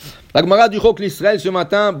La Gemara du Hok L'Israel ce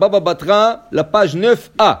matin, Baba Batra, la page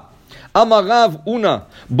 9a. Amarav una,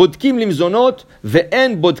 bodkim limzonot,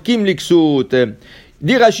 ve'en bodkim liksut.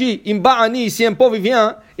 Dit Rashi, Imba'ani, si un pauvre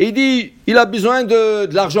vient, et il dit, il a besoin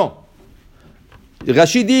de l'argent.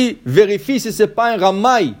 Rashi dit, vérifie si c'est pas un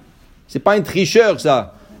ramaï, c'est pas un tricheur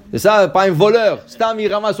ça. C'est ça, pas un voleur. Stam,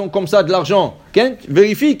 il ramasse comme ça de l'argent. Okay?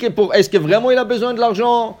 Vérifie est-ce que vraiment il a besoin de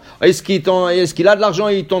l'argent? Est-ce qu'il a de l'argent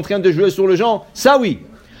et il est en train de jouer sur le genre? Ça oui.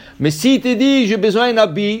 Mais s'il te dit, j'ai besoin d'un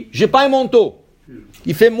habit, j'ai pas un manteau.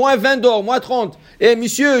 Il fait moins 20 d'or, moins 30. Et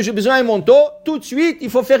monsieur, j'ai besoin d'un manteau. Tout de suite, il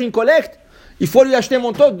faut faire une collecte. Il faut lui acheter un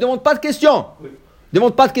manteau. Ne demande pas de questions.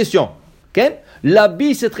 Demande pas de questions. Okay?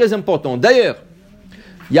 L'habit, c'est très important. D'ailleurs,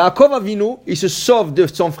 Yaakov Avinu, il se sauve de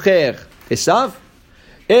son frère Esav.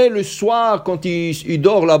 Et le soir, quand il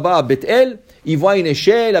dort là-bas à Bethel, il voit une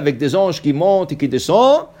échelle avec des anges qui montent et qui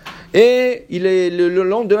descendent. Et le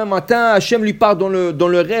lendemain matin, Hachem lui parle dans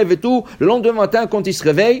le rêve et tout. Le lendemain matin, quand il se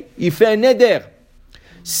réveille, il fait un éder.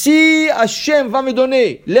 Si Hachem va me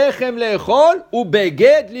donner lechem lechol ou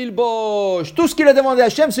beged lilbosh, tout ce qu'il a demandé à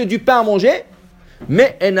Hachem, c'est du pain à manger,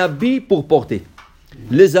 mais un habit pour porter.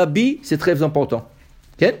 Les habits, c'est très important.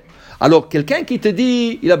 Okay? Alors, quelqu'un qui te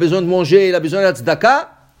dit, il a besoin de manger, il a besoin de la tzedaka,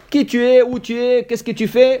 qui tu es, où tu es, qu'est-ce que tu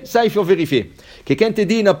fais, ça, il faut vérifier. Quelqu'un te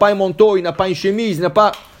dit, il n'a pas un manteau, il n'a pas une chemise, il n'a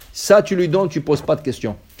pas... Ça, tu lui donnes, tu ne poses pas de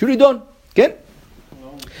questions. Tu lui donnes. Okay?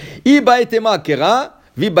 Ibaetema kera,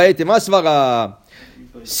 vibaetema svara.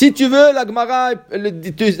 Si tu veux, la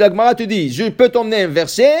Gemara te dit, je peux t'emmener un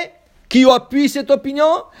verset qui appuie cette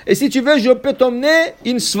opinion, et si tu veux, je peux t'emmener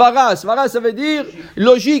une svara. Svara, ça veut dire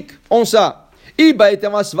logique, on ça.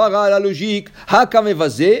 Ibaetema svara, la logique,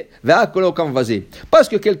 hakamevazé, ve'akolokamevazé. Parce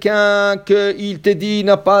que quelqu'un, il te dit,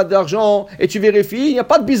 n'a pas d'argent, et tu vérifies, il n'y a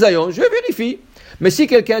pas de bisayon, je vérifie. Mais si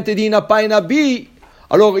quelqu'un te dit, il n'a pas un habit,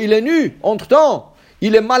 alors il est nu, entre-temps,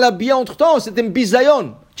 il est mal habillé entre-temps, c'est un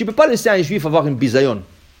bisayon. Tu ne peux pas laisser un juif avoir une bisayon.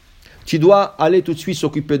 Tu dois aller tout de suite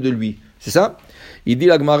s'occuper de lui. C'est ça? Il dit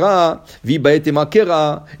la Gemara, vi baete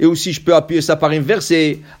makera, et aussi je peux appuyer ça par un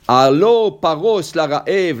verset. Allo paros la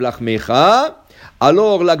ra'ev lachmecha.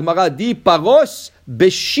 Alors la Gemara dit paros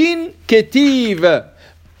beshin ketiv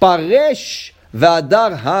paresh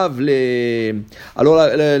vadar havle. Alors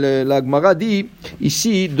la Gemara dit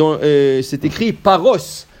ici, c'est écrit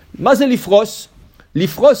paros. Mazel lifros.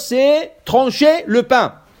 Lifros c'est trancher le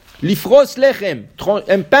pain. Lifros lechem,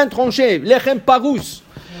 un pain tranché, lechem parous.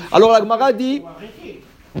 Alors la Gemara dit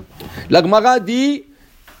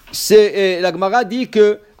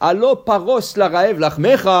que allo paros la raev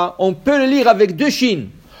lachmecha, on peut le lire avec deux chines,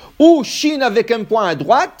 ou chine avec un point à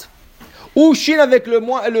droite, ou chine avec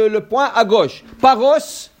le point à gauche.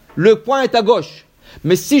 Paros, le point est à gauche.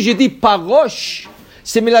 Mais si je dis paroche,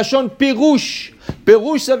 c'est melachon pirouche.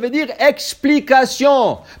 Pirouche, ça veut dire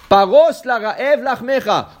explication. Paros la raev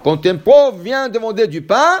lachmecha. Quand un pauvre vient demander du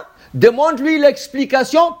pain, demande-lui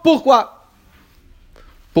l'explication. Pourquoi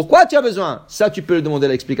tu as besoin? Ça, tu peux lui demander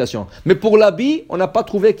l'explication. Mais pour l'habit, on n'a pas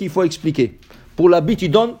trouvé qu'il faut expliquer. Pour l'habit, tu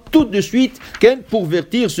donnes tout de suite pour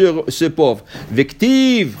vertir sur ce pauvre.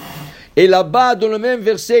 Vective. Et là-bas, dans le même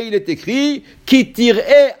verset, il est écrit Ki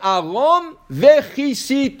tir'e arom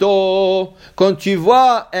vechisito. Quand tu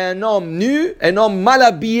vois un homme nu, un homme mal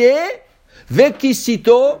habillé,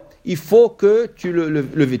 vechisito, il faut que tu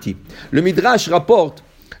le vêtis. Le Midrash rapporte,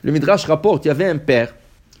 il y avait un père.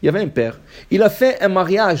 Il a fait un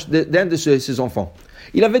mariage d'un de ses enfants.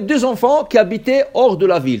 Il avait deux enfants qui habitaient hors de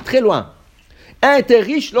la ville, très loin. Un était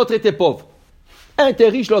riche, l'autre était pauvre.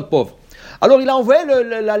 Alors il a envoyé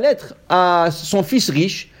la lettre à son fils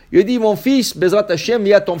riche. Il lui a dit, mon fils, Bezrat Hashem, il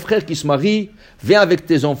y a ton frère qui se marie, viens avec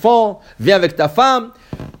tes enfants, viens avec ta femme.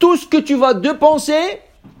 Tout ce que tu vas dépenser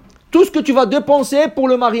pour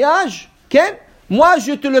le mariage, moi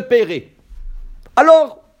je te le paierai.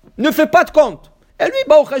 Alors, ne fais pas de compte. Et lui,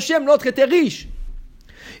 Baruch Hashem, l'autre était riche.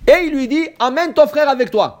 Et il lui dit, amène ton frère avec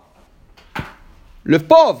toi. Le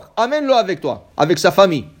pauvre, amène-le avec toi, avec sa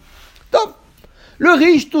famille. Donc, le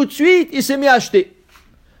riche, tout de suite, il s'est mis à acheter.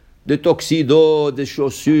 Des tuxedos, des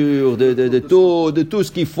chaussures, de tout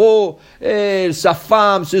ce qu'il faut. Et sa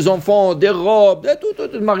femme, ses enfants, des robes,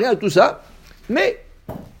 de mariage, tout ça. Mais,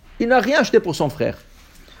 il n'a rien acheté pour son frère.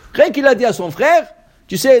 Rien qu'il a dit à son frère,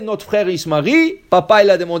 tu sais, notre frère, il se marie, papa, il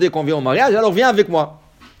a demandé qu'on vienne au mariage, alors viens avec moi.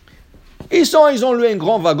 Ils ont loué un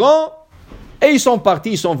grand wagon, et ils sont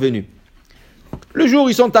partis, ils sont venus.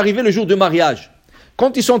 Ils sont arrivés le jour du mariage.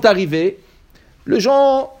 Quand ils sont arrivés, les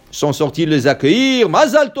gens sont sortis les accueillir,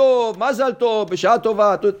 Mazal Tov, Besha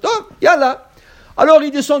Tova, tout, yalla. Alors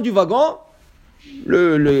ils descendent du wagon,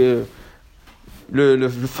 le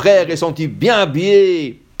frère est senti bien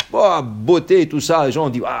habillé, Oh, beauté et tout ça. Les gens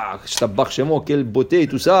disent, ah, tabach chez moi, quelle beauté et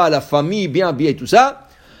tout ça. La famille bien habillée et tout ça.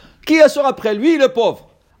 Qui sort après lui, le pauvre?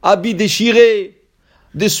 Habits déchirés,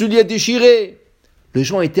 des souliers déchirés. Les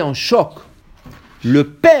gens étaient en choc. Le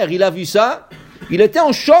père, il a vu ça. Il était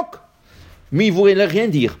en choc. Mais il ne voulait rien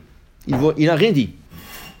dire. Il n'a rien dit.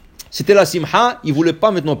 C'était la simha. Il ne voulait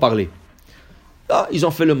pas maintenant parler. Ah, ils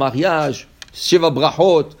ont fait le mariage. Sheva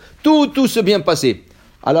brachot. Tout s'est bien passé.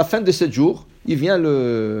 À la fin de 7 jours, il vient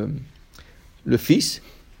le fils,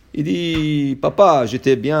 il dit, papa,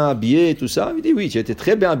 j'étais bien habillé, tout ça. Il dit, oui, tu étais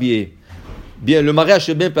très bien habillé. Bien, le mariage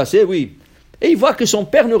s'est bien passé, oui. Et il voit que son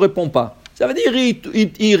père ne répond pas. Ça veut dire,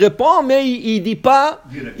 il répond, mais il dit pas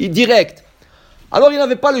direct. Alors, il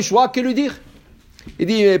n'avait pas le choix que lui dire. Il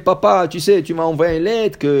dit, papa, tu sais, tu m'as envoyé une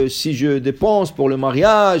lettre que si je dépense pour le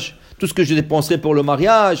mariage, tout ce que je dépenserai pour le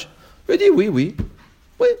mariage. Il dit, oui,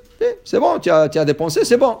 c'est bon, tu as dépensé,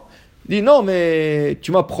 c'est bon. Il dit, non, mais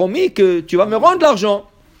tu m'as promis que tu vas me rendre l'argent.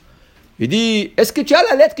 Il dit, est-ce que tu as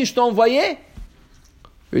la lettre que je t'ai envoyée?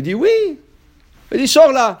 Il dit, oui. Il dit,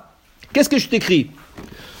 sors là. Qu'est-ce que je t'écris?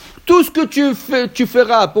 Tout ce que tu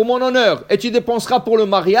feras pour mon honneur et tu dépenseras pour le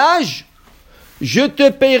mariage, je te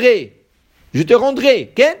paierai. Je te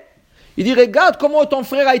rendrai. Okay? Il dit, regarde comment ton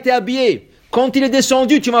frère a été habillé. Quand il est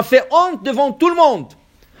descendu, tu m'as fait honte devant tout le monde.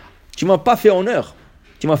 Tu m'as pas fait honneur.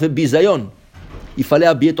 Tu m'as fait bisayon. Il fallait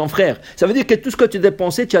habiller ton frère. Ça veut dire que tout ce que tu as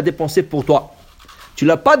dépensé, tu as dépensé pour toi. Tu ne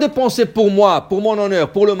l'as pas dépensé pour moi, pour mon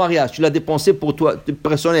honneur, pour le mariage. Tu l'as dépensé pour toi,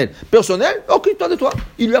 personnel. Personnel, occupe-toi de toi.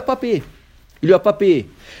 Il ne lui a pas payé.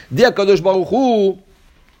 Dis à Kadosh Baruch Hu,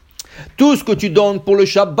 tout ce que tu donnes pour le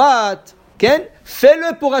Shabbat, Ken,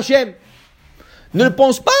 fais-le pour Hachem. Ne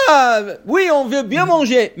pense pas, oui, on veut bien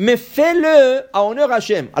manger, mais fais-le à honneur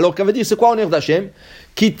Hachem. Alors, qu'est-ce que veut dire, c'est quoi honneur d'Hachem?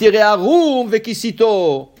 Ki tirearum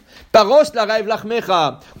vekisito. Paros la rêve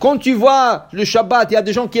lachmecha. Quand tu vois le Shabbat, il y a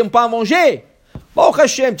des gens qui n'aiment pas à manger. Oh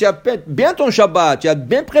Hachem, tu as bien ton Shabbat, tu as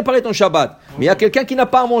bien préparé ton Shabbat. Mais il y a quelqu'un qui n'a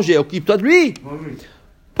pas à manger, occupe-toi de lui.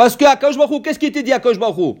 Parce que Akadosh Baruch Hu, qu'est-ce qui était dit à Akadosh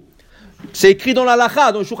Baruch Hu? C'est écrit dans la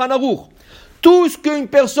Lacha, dans le Shulchan Aruch. Tout ce qu'une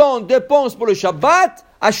personne dépense pour le Shabbat,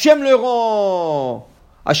 Hachem le rend.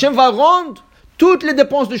 Hachem va rendre toutes les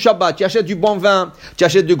dépenses de Shabbat. Tu achètes du bon vin, tu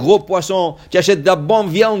achètes de gros poissons, tu achètes de la bonne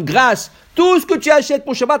viande grasse. Tout ce que tu achètes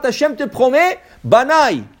pour Shabbat, Hachem te promet,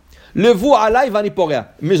 Banaï, le vous alay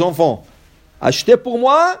vaniporea. Mes enfants, achetez pour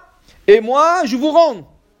moi, et moi, je vous rends.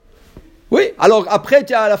 Oui, alors après,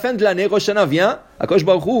 à la fin de l'année, Rosh Hashanah vient, Akadosh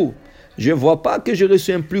Baruch Hu, je ne vois pas que j'ai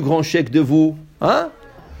reçu un plus grand chèque de vous. Hein?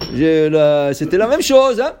 C'était la même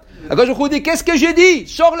chose. Hein? Akadosh Baruch Hu dit, qu'est-ce que j'ai dit?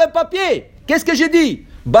 Sors le papier. Qu'est-ce que j'ai dit?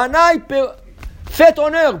 Banaï, faites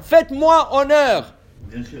honneur, faites-moi honneur.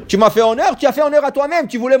 Tu m'as fait honneur, tu as fait honneur à toi-même.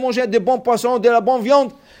 Tu voulais manger des bons poissons, de la bonne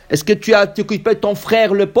viande. Est-ce que tu as occupé de ton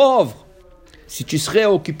frère le pauvre? Si tu serais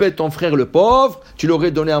occupé de ton frère le pauvre, tu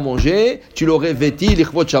l'aurais donné à manger, tu l'aurais vêti,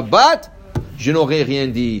 l'Ichvot Shabbat, je n'aurais rien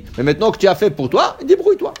dit. Mais maintenant que tu as fait pour toi,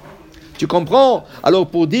 débrouille-toi. Tu comprends? Alors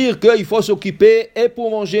pour dire qu'il faut s'occuper et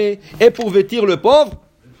pour manger et pour vêtir le pauvre,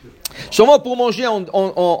 seulement pour manger,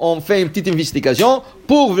 on fait une petite investigation.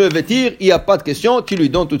 Pour le vêtir, il n'y a pas de question, tu lui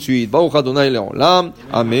donnes tout de suite. Baruch Adonai Le'olam.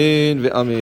 Amen. Amen.